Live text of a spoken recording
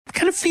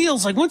kind of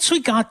feels like once we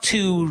got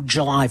to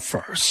July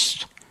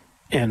 1st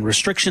and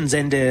restrictions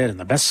ended and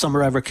the best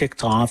summer ever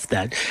kicked off,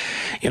 that,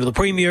 the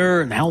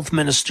premier and the health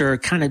minister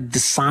kind of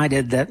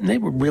decided that they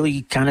were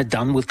really kind of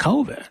done with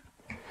COVID.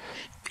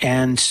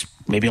 And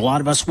maybe a lot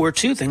of us were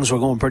too. Things were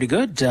going pretty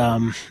good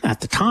at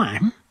the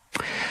time.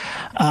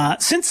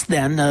 Since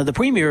then, the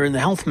premier and the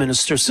health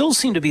minister still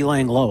seem to be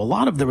laying low. A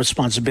lot of the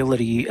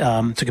responsibility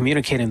to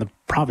communicating the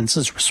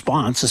province's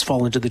response has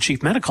fallen to the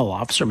chief medical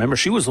officer. Remember,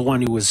 she was the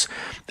one who was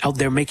out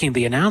there making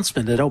the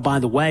announcement that, oh, by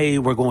the way,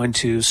 we're going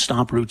to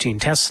stop routine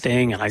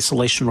testing and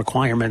isolation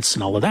requirements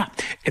and all of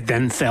that. It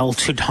then fell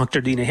to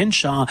Dr. Deena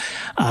Hinshaw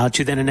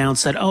to then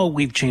announce that, oh,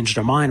 we've changed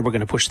our mind. We're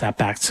going to push that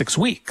back 6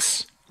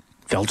 weeks.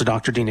 Fell to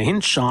Dr. Deena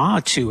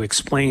Hinshaw to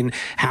explain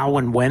how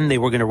and when they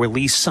were going to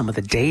release some of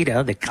the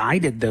data that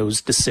guided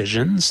those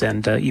decisions.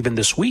 And even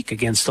this week,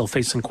 again, still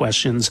facing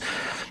questions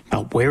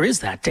about where is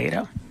that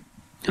data.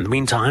 In the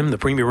meantime, the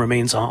premier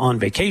remains on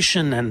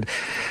vacation, and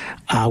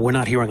we're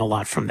not hearing a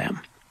lot from them.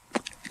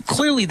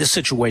 Clearly, the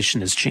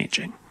situation is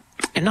changing,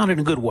 and not in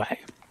a good way.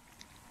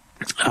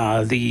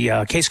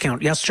 The case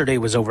count yesterday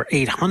was over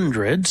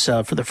 800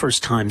 for the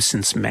first time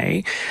since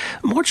May.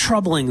 More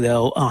troubling,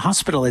 though,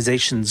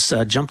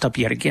 hospitalizations jumped up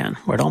yet again.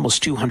 We're at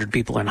almost 200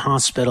 people in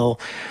hospital.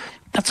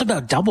 That's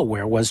about double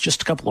where it was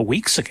just a couple of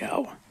weeks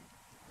ago.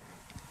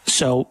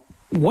 So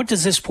what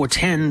does this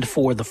portend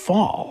for the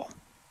fall?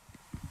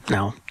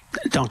 Now,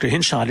 Dr.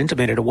 Hinshaw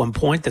intimated at one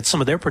point that some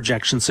of their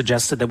projections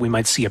suggested that we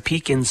might see a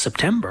peak in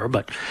September,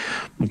 but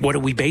what are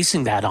we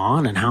basing that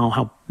on, and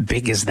how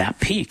big is that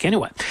peak?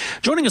 Anyway,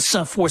 joining us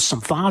for some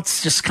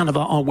thoughts, just kind of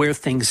on where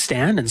things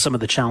stand and some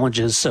of the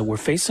challenges we're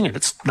facing. And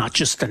it's not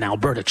just an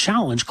Alberta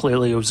challenge,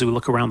 clearly, as we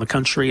look around the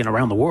country and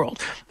around the world.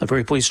 I'm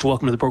very pleased to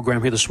welcome to the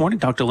program here this morning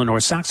Dr. Lenore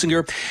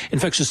Saxinger,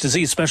 infectious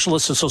disease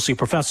specialist, associate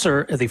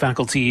professor at the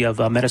Faculty of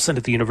Medicine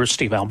at the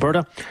University of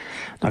Alberta.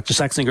 Dr.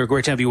 Saxinger,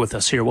 great to have you with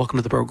us here. Welcome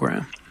to the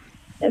program.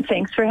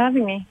 Thanks for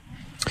having me.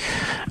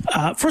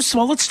 First of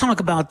all, let's talk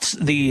about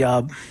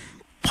the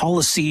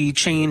policy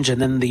change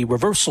and then the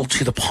reversal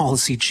to the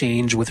policy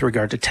change with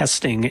regard to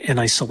testing and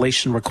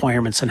isolation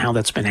requirements and how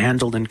that's been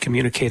handled and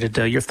communicated.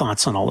 Your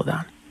thoughts on all of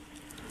that?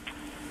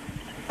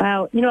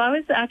 Wow. I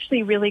was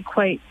actually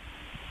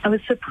I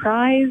was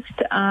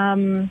surprised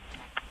when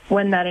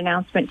that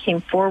announcement came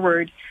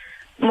forward.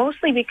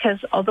 Mostly because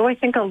although I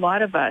think a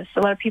lot of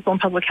people in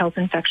public health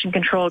infection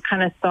control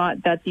kind of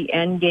thought that the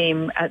end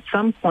game at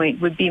some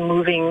point would be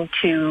moving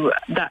to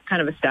that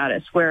kind of a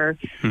status where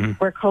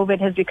COVID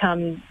has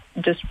become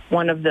just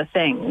one of the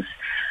things.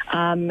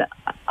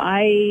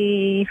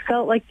 I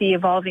felt like the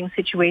evolving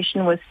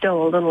situation was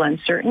still a little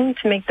uncertain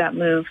to make that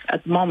move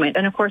at the moment.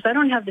 And of course, I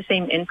don't have the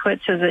same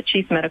inputs as the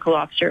chief medical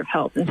officer of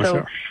health. And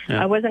so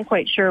I wasn't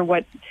quite sure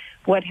what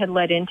had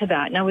led into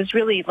that. And I was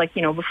really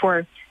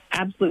before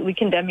absolutely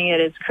condemning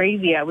it as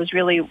crazy, I was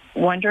really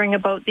wondering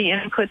about the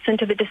inputs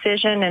into the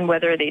decision and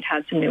whether they'd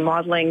had some new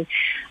modeling.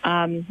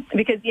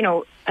 Because,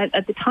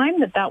 at the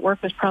time that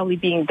work was probably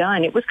being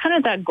done, it was kind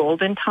of that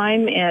golden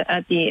time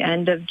at the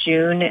end of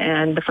June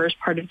and the first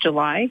part of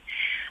July.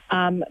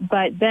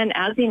 But then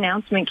as the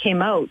announcement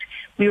came out,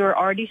 we were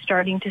already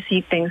starting to see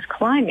things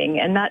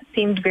climbing. And that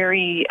seemed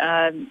very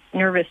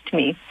nervous to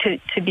me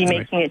to be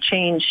making a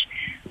change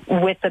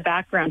with the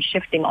background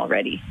shifting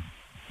already.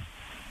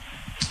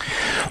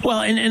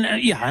 Well, and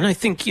I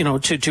think,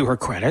 to her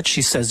credit,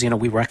 she says,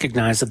 we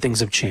recognize that things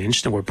have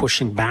changed and we're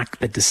pushing back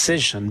the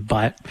decision,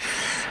 but,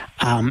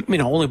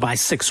 only by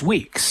 6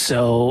 weeks.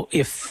 So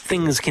if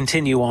things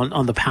continue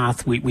on the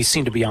path we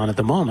seem to be on at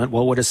the moment,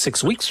 well, what does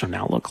 6 weeks from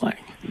now look like?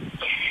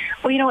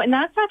 Well, and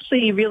that's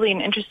actually really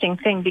an interesting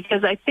thing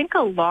because I think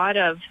a lot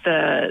of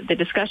the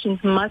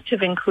discussions must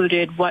have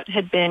included what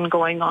had been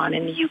going on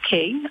in the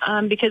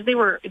UK because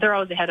they're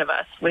always ahead of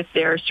us with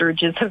their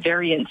surges of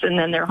variants and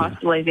then their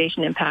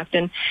hospitalization impact.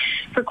 And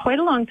for quite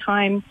a long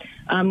time,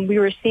 we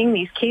were seeing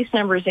these case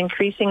numbers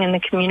increasing in the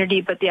community,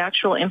 but the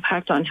actual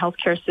impact on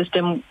healthcare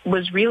system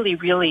was really,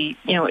 really,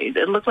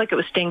 it looked like it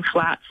was staying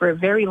flat for a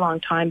very long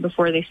time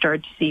before they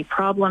started to see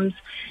problems.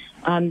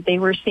 They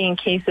were seeing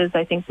cases,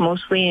 I think,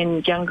 mostly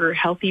in younger,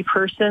 healthy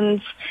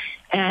persons.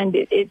 And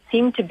it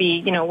seemed to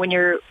be, when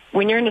you're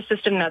in a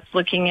system that's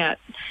looking at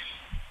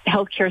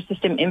healthcare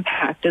system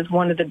impact as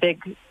one of the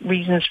big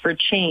reasons for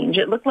change,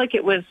 it looked like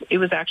it was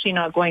actually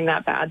not going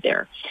that bad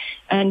there.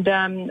 And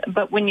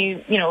but when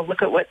you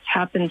look at what's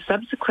happened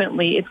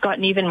subsequently, it's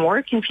gotten even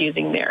more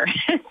confusing there.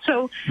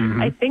 So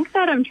I think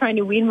that I'm trying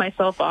to wean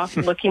myself off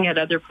looking at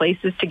other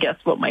places to guess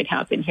what might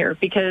happen here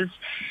because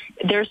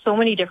there's so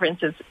many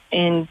differences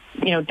in,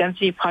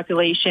 density of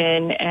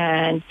population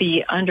and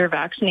the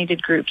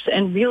under-vaccinated groups.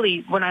 And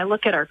really, when I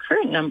look at our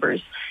current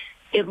numbers,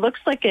 it looks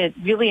like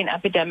really an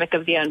epidemic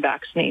of the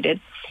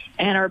unvaccinated.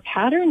 And our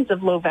patterns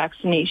of low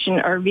vaccination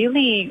are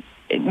really,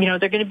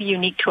 they're going to be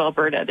unique to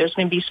Alberta. There's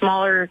going to be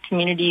smaller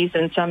communities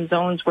in some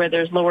zones where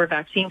there's lower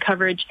vaccine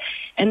coverage.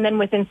 And then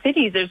within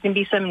cities, there's going to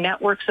be some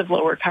networks of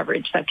lower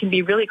coverage that can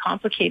be really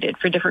complicated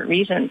for different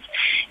reasons.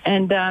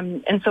 And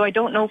so I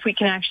don't know if we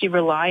can actually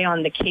rely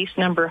on the case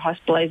number,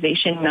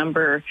 hospitalization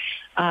number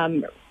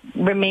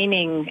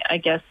remaining, I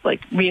guess, like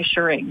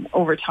reassuring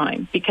over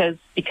time because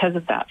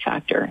of that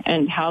factor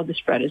and how the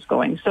spread is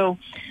going. So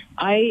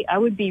I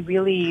would be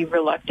really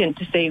reluctant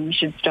to say we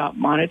should stop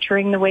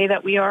monitoring the way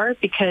that we are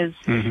because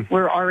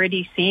we're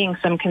already seeing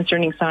some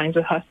concerning signs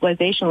of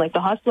hospitalization. Like the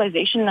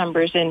hospitalization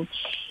numbers in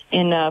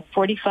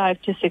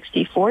 45 to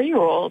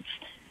 64-year-olds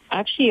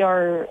actually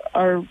are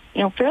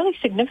fairly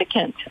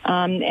significant,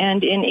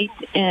 and in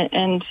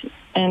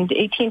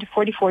 18 to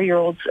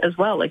 44-year-olds as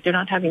well. Like they're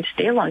not having to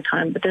stay a long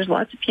time, but there's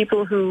lots of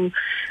people who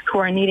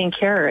are needing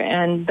care,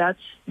 and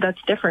that's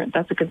different.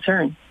 That's a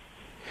concern.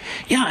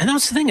 Yeah, and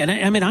that's the thing. And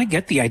I mean, I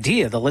get the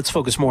idea that let's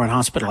focus more on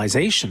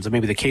hospitalizations and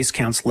maybe the case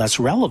count's less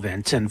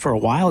relevant. And for a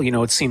while,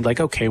 it seemed like,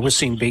 okay, we're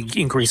seeing big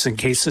increase in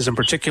cases, in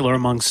particular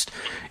amongst,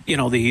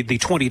 the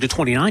 20 to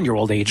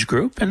 29-year-old age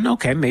group. And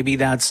okay, maybe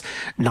that's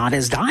not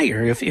as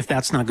dire if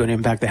that's not going to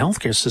impact the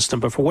healthcare system.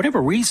 But for whatever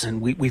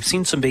reason, we've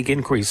seen some big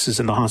increases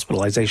in the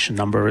hospitalization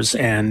numbers.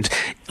 And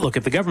look,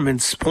 if the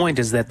government's point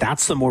is that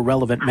that's the more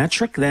relevant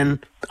metric, then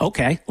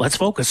okay, let's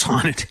focus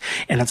on it.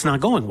 And it's not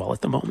going well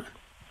at the moment.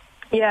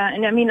 Yeah,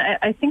 and I mean,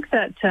 I think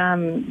that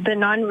the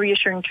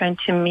non-reassuring trend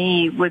to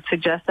me would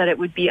suggest that it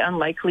would be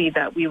unlikely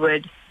that we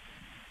would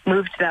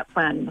move to that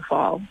plan in the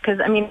fall. Because,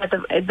 I mean,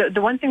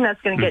 the one thing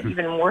that's going to get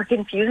even more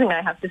confusing,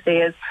 I have to say,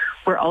 is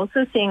we're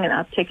also seeing an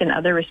uptick in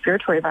other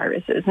respiratory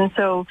viruses. And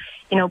so,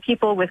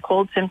 people with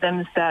cold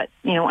symptoms that,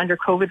 under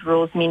COVID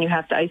rules mean you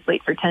have to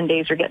isolate for 10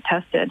 days or get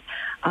tested.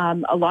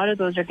 A lot of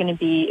those it's going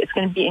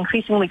to be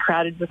increasingly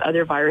crowded with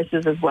other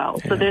viruses as well.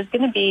 Yeah. So there's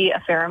going to be a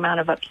fair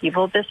amount of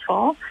upheaval this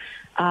fall.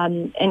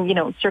 And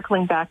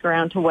circling back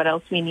around to what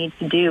else we need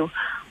to do,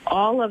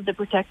 all of the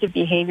protective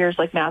behaviors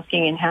like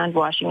masking and hand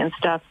washing and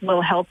stuff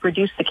will help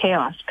reduce the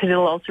chaos because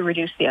it'll also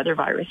reduce the other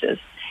viruses.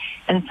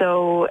 And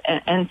so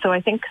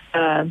I think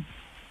that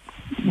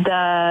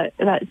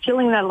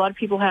feeling that a lot of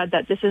people had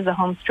that this is a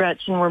home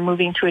stretch and we're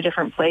moving to a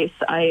different place,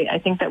 I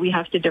think that we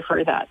have to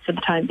defer that for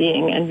the time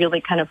being and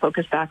really kind of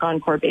focus back on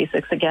core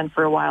basics again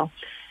for a while.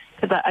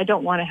 Because I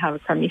don't want to have a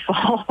crummy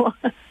fall.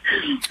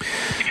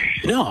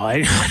 No, I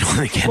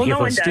don't think any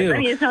of us do. I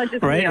mean, it's not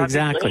just right? Me,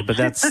 exactly. But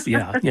that's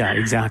yeah,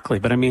 exactly.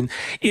 But I mean,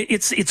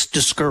 it's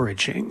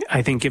discouraging.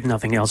 I think, if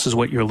nothing else, is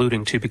what you're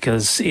alluding to,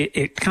 because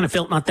it kind of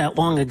felt not that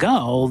long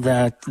ago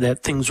that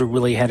things were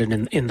really headed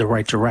in the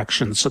right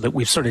direction. So that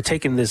we've sort of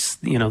taken this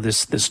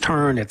this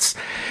turn. It's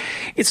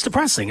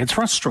depressing. It's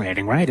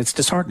frustrating, right? It's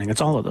disheartening.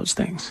 It's all of those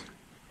things.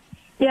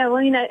 Yeah,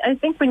 well, I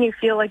think when you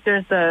feel like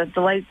there's the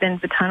light at the end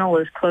of the tunnel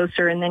is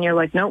closer, and then you're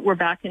like, no, we're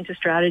back into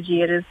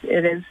strategy. It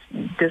is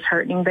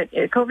disheartening, but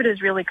COVID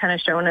has really kind of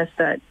shown us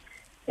that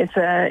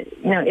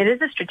it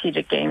is a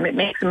strategic game. It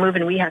makes a move,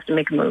 and we have to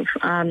make a move.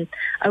 I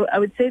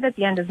would say that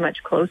the end is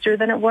much closer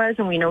than it was,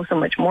 and we know so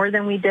much more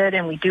than we did,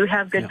 and we do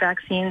have good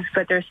vaccines,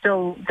 but there's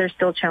still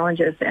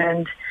challenges,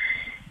 and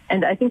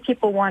I think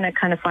people want to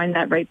kind of find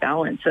that right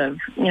balance of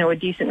a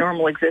decent,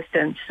 normal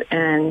existence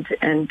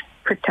and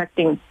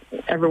protecting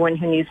everyone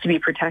who needs to be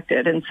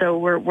protected. And so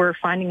we're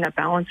finding that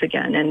balance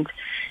again,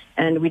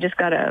 and we just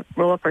got to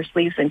roll up our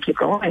sleeves and keep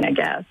going, I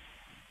guess.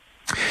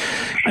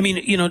 I mean,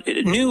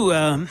 new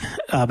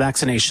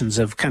vaccinations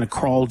have kind of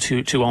crawled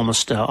to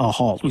almost a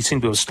halt. We seem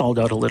to have stalled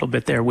out a little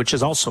bit there, which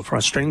is also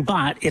frustrating.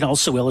 But it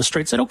also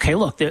illustrates that, okay,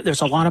 look,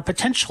 there's a lot of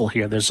potential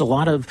here. There's a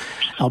lot of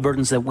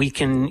Albertans that we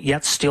can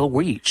yet still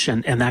reach,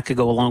 and that could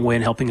go a long way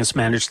in helping us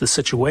manage the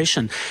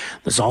situation.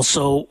 There's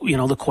also,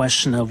 the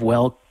question of,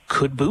 well,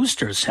 could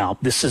boosters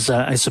help? This is,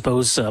 I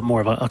suppose,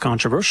 more of a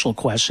controversial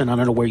question. I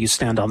don't know where you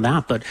stand on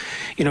that, but,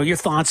 your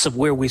thoughts of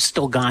where we've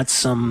still got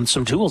some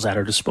tools at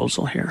our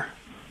disposal here.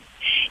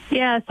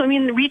 Yeah, so I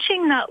mean,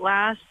 reaching that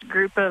last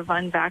group of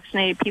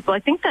unvaccinated people, I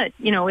think that,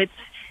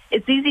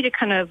 it's easy to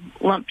kind of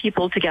lump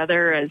people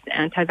together as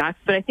anti-vax,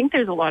 but I think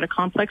there's a lot of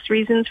complex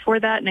reasons for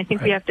that, and I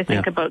think we have to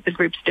think about the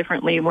groups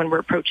differently when we're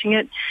approaching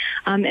it.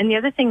 And the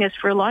other thing is,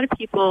 for a lot of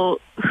people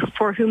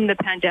for whom the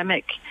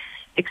pandemic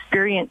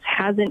experience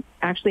hasn't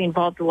actually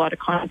involved a lot of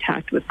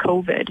contact with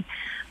COVID,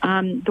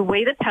 the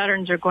way that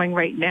patterns are going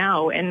right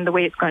now and the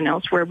way it's gone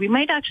elsewhere, we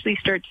might actually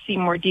start to see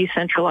more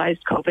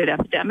decentralized COVID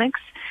epidemics.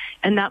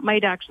 And that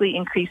might actually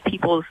increase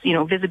people's,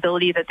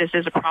 visibility that this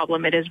is a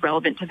problem, it is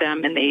relevant to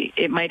them, and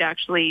it might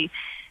actually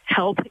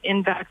help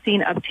in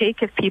vaccine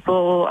uptake if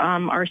people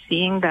are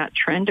seeing that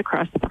trend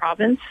across the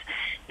province,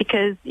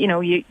 because,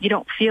 you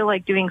don't feel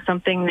like doing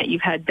something that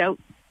you've had doubt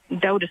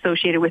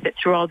associated with it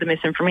through all the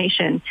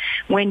misinformation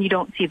when you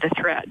don't see the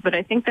threat. But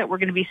I think that we're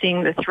going to be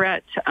seeing the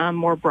threat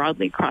more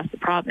broadly across the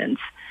province.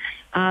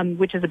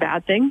 Which is a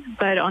bad thing.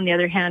 But on the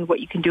other hand, what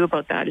you can do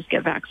about that is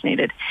get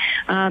vaccinated.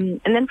 And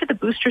then for the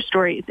booster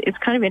story, it's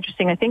kind of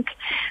interesting. I think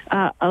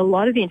a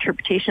lot of the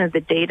interpretation of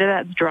the data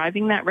that's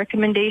driving that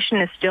recommendation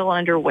is still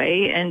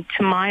underway. And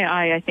to my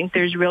eye, I think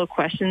there's real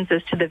questions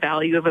as to the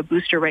value of a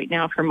booster right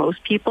now for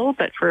most people.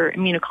 But for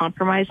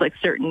immunocompromised, like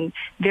certain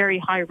very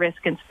high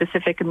risk and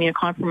specific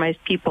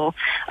immunocompromised people,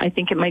 I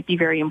think it might be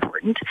very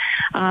important.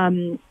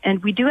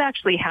 And we do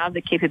actually have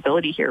the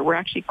capability here. We're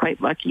actually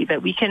quite lucky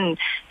that we can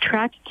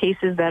track cases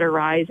cases that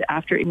arise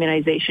after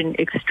immunization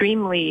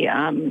extremely,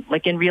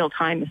 like in real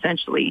time,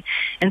 essentially.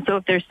 And so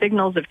if there's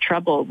signals of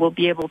trouble, we'll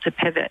be able to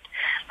pivot.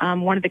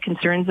 One of the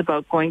concerns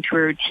about going to a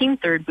routine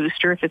third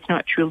booster, if it's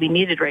not truly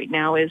needed right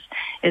now, is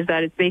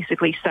that it's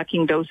basically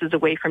sucking doses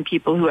away from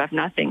people who have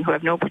nothing, who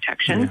have no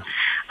protection.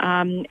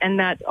 Yeah. And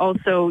that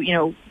also,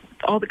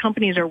 all the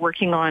companies are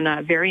working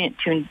on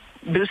variant-tuned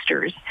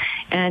boosters,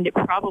 and it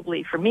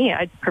probably, for me,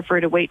 I'd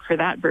prefer to wait for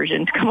that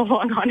version to come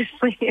along,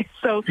 honestly.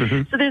 So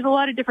there's a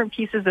lot of different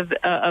pieces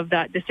of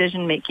that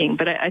decision making,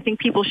 but I think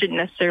people shouldn't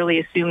necessarily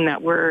assume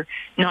that we're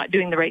not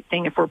doing the right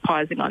thing if we're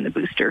pausing on the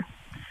booster.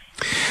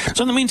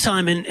 So in the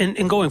meantime,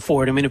 and going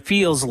forward, I mean, it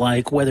feels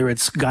like, whether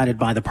it's guided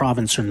by the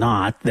province or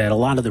not, that a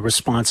lot of the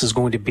response is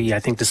going to be, I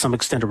think, to some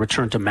extent, a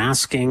return to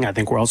masking. I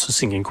think we're also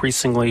seeing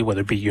increasingly,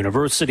 whether it be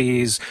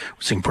universities,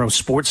 we're seeing pro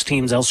sports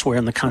teams elsewhere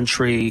in the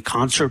country,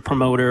 concert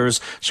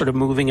promoters sort of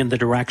moving in the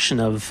direction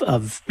of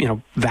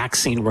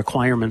vaccine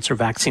requirements or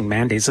vaccine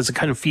mandates. Does it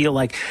kind of feel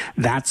like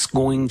that's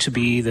going to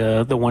be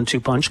the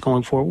 1-2 punch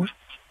going forward?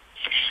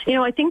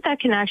 I think that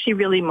can actually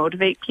really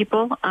motivate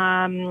people,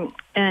 and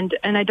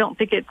I don't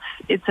think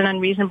it's an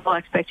unreasonable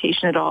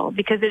expectation at all,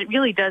 because it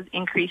really does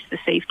increase the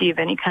safety of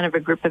any kind of a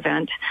group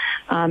event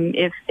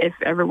if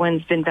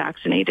everyone's been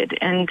vaccinated,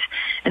 and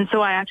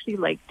so I actually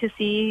like to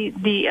see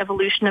the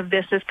evolution of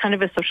this as kind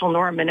of a social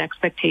norm and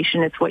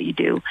expectation. It's what you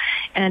do,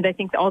 and I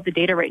think all the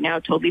data right now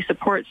totally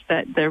supports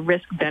that the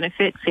risk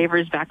benefit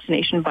favors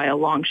vaccination by a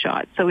long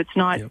shot. So it's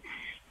not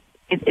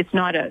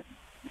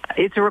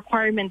it's a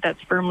requirement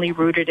that's firmly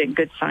rooted in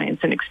good science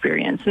and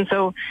experience. And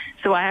so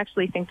I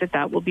actually think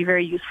that will be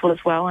very useful as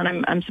well.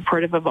 And I'm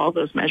supportive of all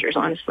those measures,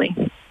 honestly.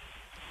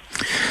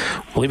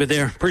 We'll leave it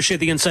there. Appreciate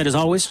the insight as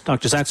always.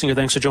 Dr. Saxinger,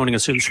 thanks for joining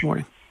us this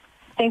morning.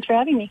 Thanks for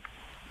having me.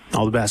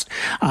 All the best.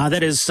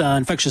 That is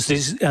infectious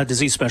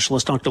disease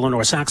specialist Dr.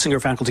 Lenore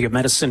Saxinger, Faculty of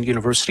Medicine,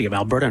 University of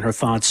Alberta, and her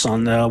thoughts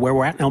on where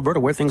we're at in Alberta,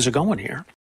 where things are going here.